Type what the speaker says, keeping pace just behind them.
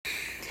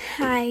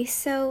Hi,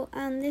 so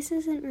this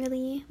isn't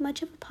really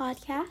much of a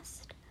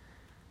podcast.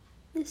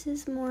 This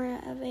is more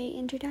of a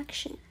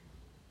introduction.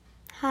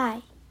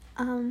 Hi,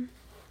 I'm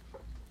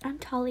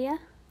Talia.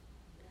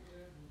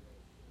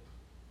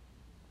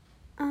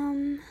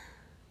 I'm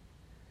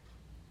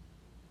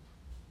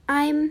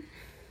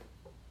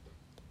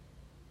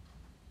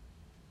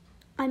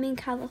in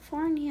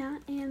California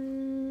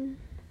in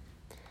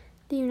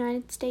the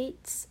United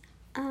States.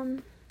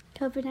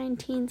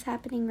 COVID-19 is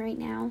happening right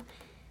now.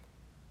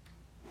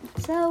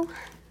 So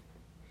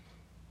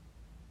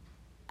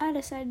I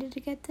decided to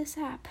get this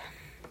app.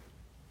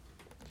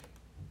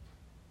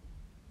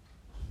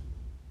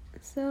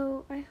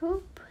 So I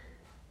hope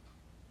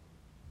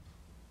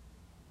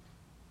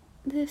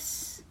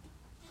this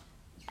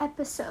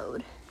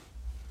episode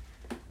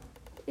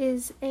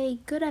is a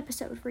good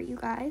episode for you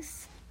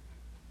guys,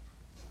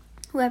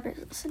 whoever's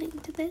listening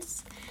to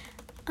this.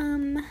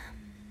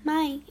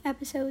 My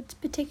episodes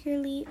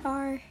particularly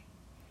are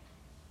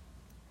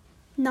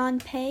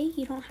non-pay.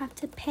 You don't have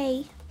to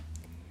pay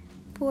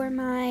for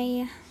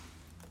my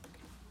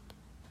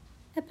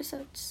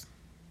episodes.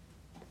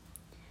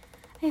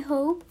 I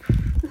hope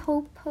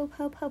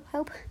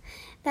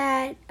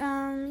that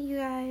you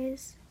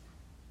guys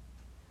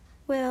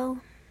will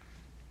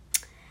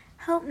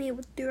help me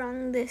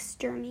through this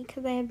journey,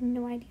 because I have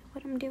no idea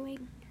what I'm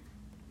doing.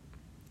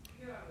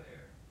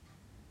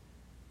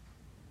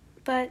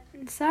 But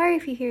sorry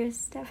if you hear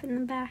stuff in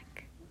the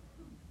back.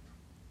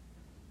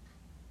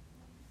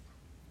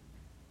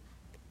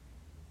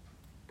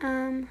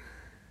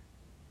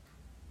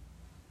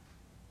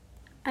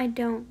 I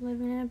don't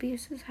live in an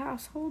abusive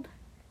household.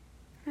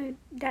 My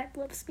dad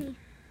loves me.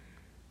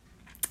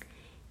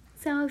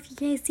 So if you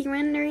guys see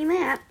wondering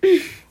that,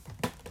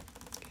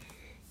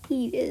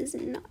 he is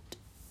not.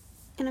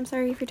 And I'm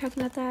sorry if you're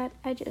talking about that.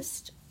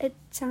 It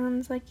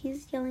sounds like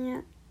he's yelling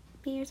at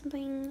me or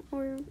something,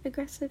 or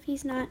aggressive.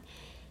 He's not.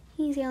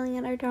 He's yelling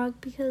at our dog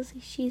because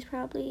she's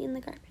probably in the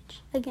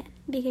garbage again,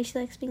 because she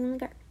likes being in the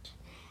garbage.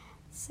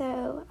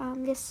 So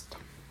just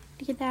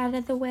to get that out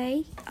of the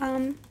way.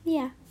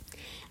 Yeah,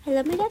 I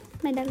love my dad.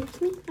 My dad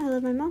loves me. I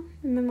love my mom,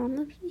 and my mom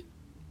loves me.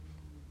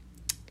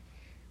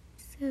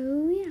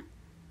 So yeah,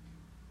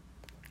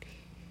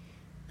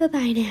 bye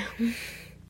bye now.